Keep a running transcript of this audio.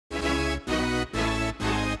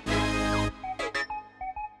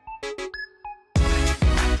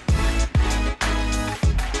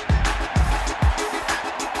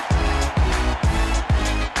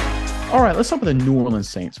All right, let's talk about the New Orleans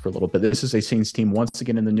Saints for a little bit. This is a Saints team once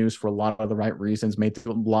again in the news for a lot of the right reasons, made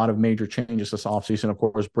a lot of major changes this offseason. Of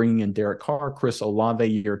course, bringing in Derek Carr, Chris Olave,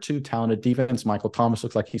 year two, talented defense. Michael Thomas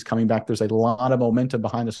looks like he's coming back. There's a lot of momentum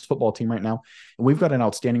behind this football team right now. And we've got an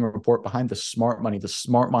outstanding report behind the smart money, the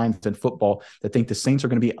smart minds in football that think the Saints are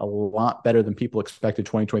going to be a lot better than people expected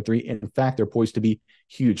 2023. In fact, they're poised to be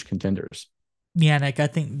huge contenders. Yeah, Nick, I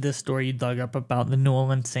think this story you dug up about the New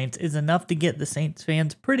Orleans Saints is enough to get the Saints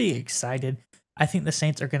fans pretty excited. I think the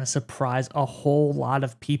Saints are going to surprise a whole lot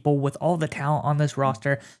of people with all the talent on this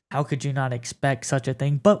roster. How could you not expect such a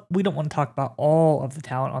thing? But we don't want to talk about all of the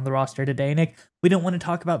talent on the roster today, Nick. We don't want to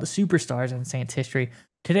talk about the superstars in Saints history.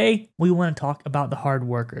 Today, we want to talk about the hard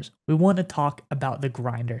workers. We want to talk about the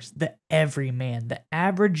grinders, the everyman, the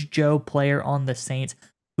average Joe player on the Saints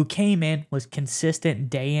who came in, was consistent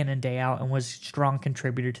day in and day out, and was a strong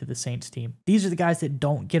contributor to the Saints team. These are the guys that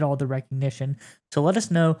don't get all the recognition. So let us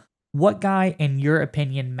know what guy, in your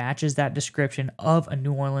opinion, matches that description of a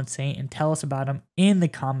New Orleans Saint, and tell us about him in the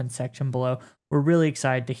comment section below. We're really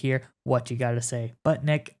excited to hear what you got to say. But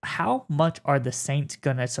Nick, how much are the Saints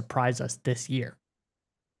going to surprise us this year?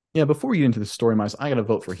 Yeah, before we get into the story, Miles, I got to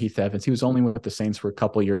vote for Heath Evans. He was only with the Saints for a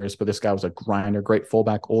couple of years, but this guy was a grinder, great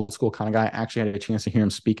fullback, old school kind of guy. I actually had a chance to hear him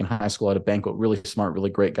speak in high school at a banquet. Really smart, really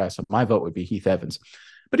great guy. So my vote would be Heath Evans.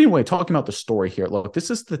 But anyway, talking about the story here, look,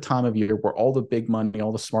 this is the time of year where all the big money,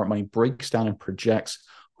 all the smart money breaks down and projects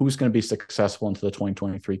who's going to be successful into the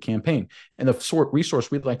 2023 campaign. And the sort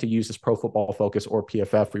resource we'd like to use is Pro Football Focus, or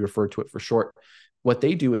PFF. We refer to it for short. What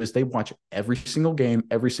they do is they watch every single game,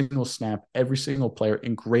 every single snap, every single player,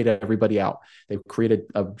 and grade everybody out. They've created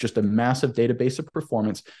just a massive database of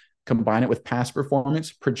performance, combine it with past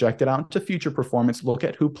performance, project it out into future performance, look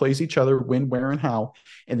at who plays each other, when, where, and how,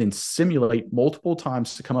 and then simulate multiple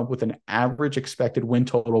times to come up with an average expected win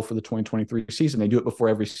total for the 2023 season. They do it before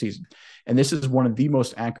every season. And this is one of the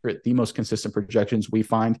most accurate, the most consistent projections we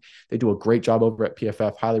find. They do a great job over at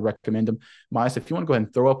PFF. Highly recommend them. Miles, if you want to go ahead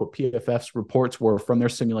and throw up what PFF's reports were from their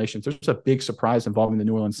simulations, there's a big surprise involving the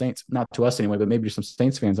New Orleans Saints, not to us anyway, but maybe to some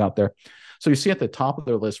Saints fans out there. So you see at the top of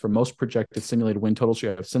their list for most projected simulated win totals, you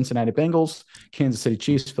have Cincinnati Bengals, Kansas City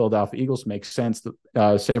Chiefs, Philadelphia Eagles. Makes sense.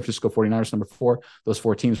 San Francisco 49ers, number 4. Those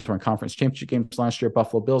 4 teams were in conference championship games last year.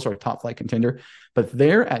 Buffalo Bills are a top flight contender. But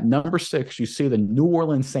there at number 6, you see the New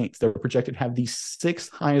Orleans Saints. They're projected to have the 6th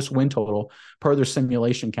highest win total per their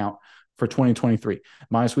simulation count for 2023.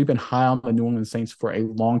 Miles, we've been high on the New Orleans Saints for a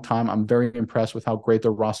long time. I'm very impressed with how great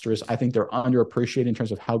their roster is. I think they're underappreciated in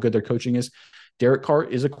terms of how good their coaching is. Derek Carr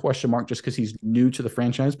is a question mark just because he's new to the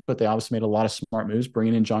franchise, but they obviously made a lot of smart moves.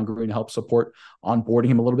 Bringing in John Gruden to help support onboarding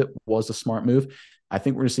him a little bit was a smart move. I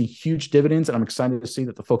think we're going to see huge dividends, and I'm excited to see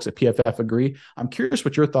that the folks at PFF agree. I'm curious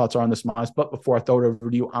what your thoughts are on this, Miles, but before I throw it over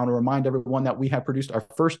to you, I want to remind everyone that we have produced our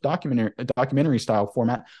first documentary style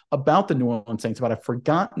format about the New Orleans Saints, about a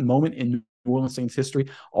forgotten moment in New Orleans Saints history.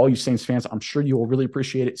 All you Saints fans, I'm sure you will really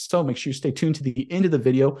appreciate it. So make sure you stay tuned to the end of the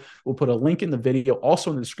video. We'll put a link in the video, also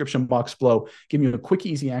in the description box below, giving you a quick,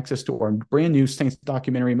 easy access to our brand new Saints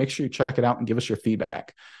documentary. Make sure you check it out and give us your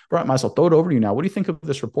feedback. All right, Miles, I'll throw it over to you now. What do you think of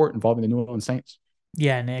this report involving the New Orleans Saints?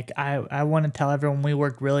 Yeah, Nick, I want to tell everyone we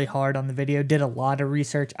worked really hard on the video, did a lot of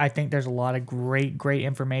research. I think there's a lot of great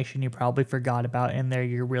information you probably forgot about in there.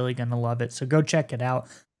 You're really going to love it. So go check it out.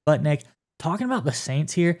 But Nick, talking about the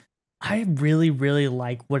Saints here, I really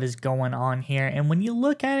like what is going on here. And when you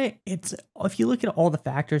look at it, if you look at all the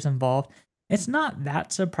factors involved, it's not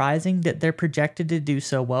that surprising that they're projected to do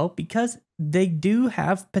so well, because they do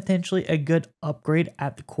have potentially a good upgrade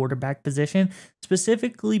at the quarterback position,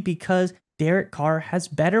 specifically because Derek Carr has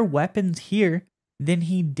better weapons here than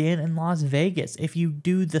he did in Las Vegas. If you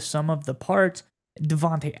do the sum of the parts,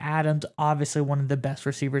 Davante Adams, obviously one of the best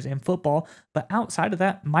receivers in football, but outside of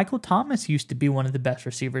that, Michael Thomas used to be one of the best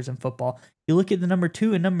receivers in football. You look at the number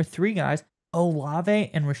 2 and number 3 guys, Olave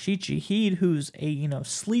and Rashid Shaheed, who's a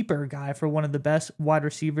sleeper guy for one of the best wide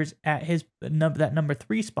receivers at that number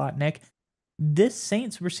 3 spot, Nick. This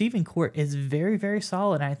Saints receiving core is very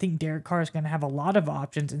solid. And I think Derek Carr is going to have a lot of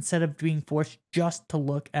options instead of being forced just to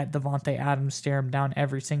look at Davante Adams, stare him down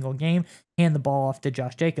every single game, hand the ball off to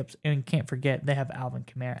Josh Jacobs. And can't forget, they have Alvin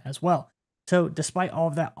Kamara as well. So despite all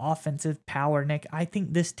of that offensive power, Nick, I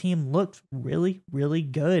think this team looks really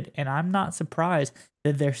good. And I'm not surprised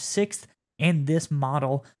that they're 6th in this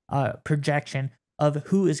model projection of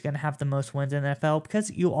who is going to have the most wins in the NFL,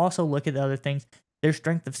 because you also look at the other things. Their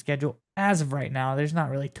strength of schedule, as of right now, there's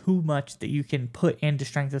not really too much that you can put into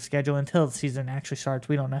strength of schedule until the season actually starts.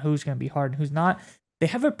 We don't know who's going to be hard and who's not. They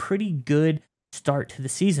have a pretty good start to the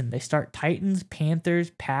season. They start Titans,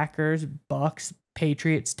 Panthers, Packers, Bucks,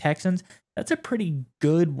 Patriots, Texans. That's a pretty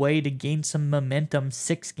good way to gain some momentum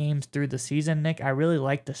 6 games through the season, Nick. I really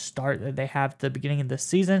like the start that they have at the beginning of the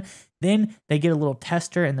season. Then they get a little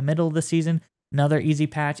tester in the middle of the season, another easy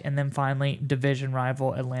patch, and then finally division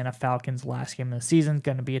rival Atlanta Falcons last game of the season.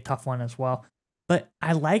 Going to be a tough one as well. But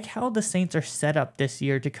I like how the Saints are set up this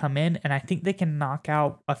year to come in, and I think they can knock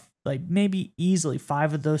out like maybe easily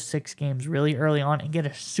 5 of those 6 games really early on and get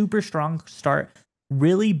a super strong start,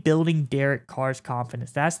 really building Derek Carr's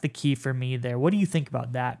confidence. That's the key for me there. What do you think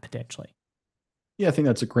about that potentially? Yeah, I think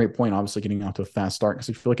that's a great point. Obviously, getting out to a fast start, because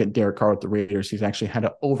if you look at Derek Carr with the Raiders, he's actually had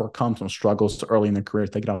to overcome some struggles early in the career.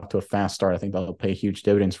 If they get off to a fast start, I think that'll pay huge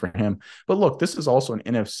dividends for him. But look, this is also an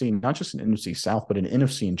NFC, not just an NFC South, but an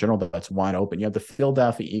NFC in general that's wide open. You have the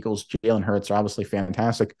Philadelphia Eagles. Jalen Hurts are obviously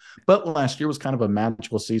fantastic, but last year was kind of a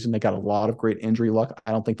magical season. They got a lot of great injury luck.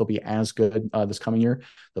 I don't think they'll be as good this coming year.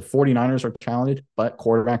 The 49ers are talented, but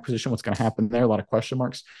quarterback position, what's going to happen there? A lot of question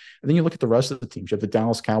marks. And then you look at the rest of the teams. You have the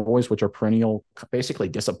Dallas Cowboys, which are perennial, basically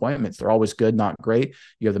disappointments. They're always good, not great.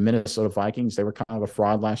 You have the Minnesota Vikings. They were kind of a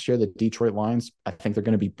fraud last year. The Detroit Lions, I think they're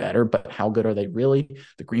going to be better, but how good are they really?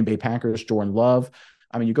 The Green Bay Packers, Jordan Love.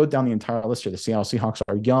 I mean, you go down the entire list here. The Seattle Seahawks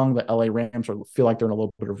are young. The LA Rams feel like they're in a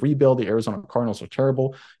little bit of rebuild. The Arizona Cardinals are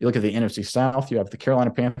terrible. You look at the NFC South. You have the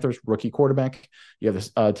Carolina Panthers, rookie quarterback. You have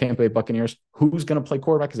the Tampa Bay Buccaneers. Who's going to play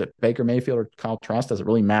quarterback? Is it Baker Mayfield or Kyle Trask? Does it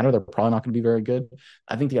really matter? They're probably not going to be very good.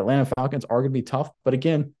 I think the Atlanta Falcons are going to be tough. But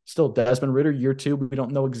again, still Desmond Ridder, year 2. We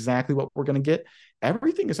don't know exactly what we're going to get.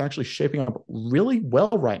 Everything is actually shaping up really well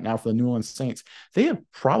right now for the New Orleans Saints. They have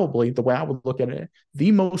probably, the way I would look at it,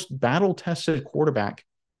 the most battle-tested quarterback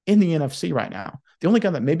in the NFC right now. The only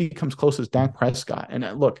guy that maybe comes close is Dak Prescott.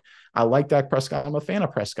 And look, I like Dak Prescott. I'm a fan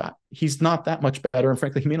of Prescott. He's not that much better. And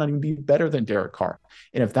frankly, he may not even be better than Derek Carr.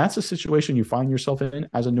 And if that's a situation you find yourself in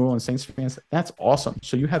as a New Orleans Saints fan, that's awesome.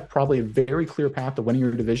 So you have probably a very clear path to winning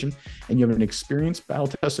your division, and you have an experienced,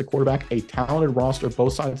 battle-tested quarterback, a talented roster,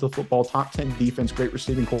 both sides of the football, top 10 defense, great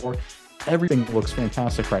receiving core. Everything looks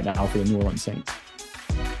fantastic right now for the New Orleans Saints.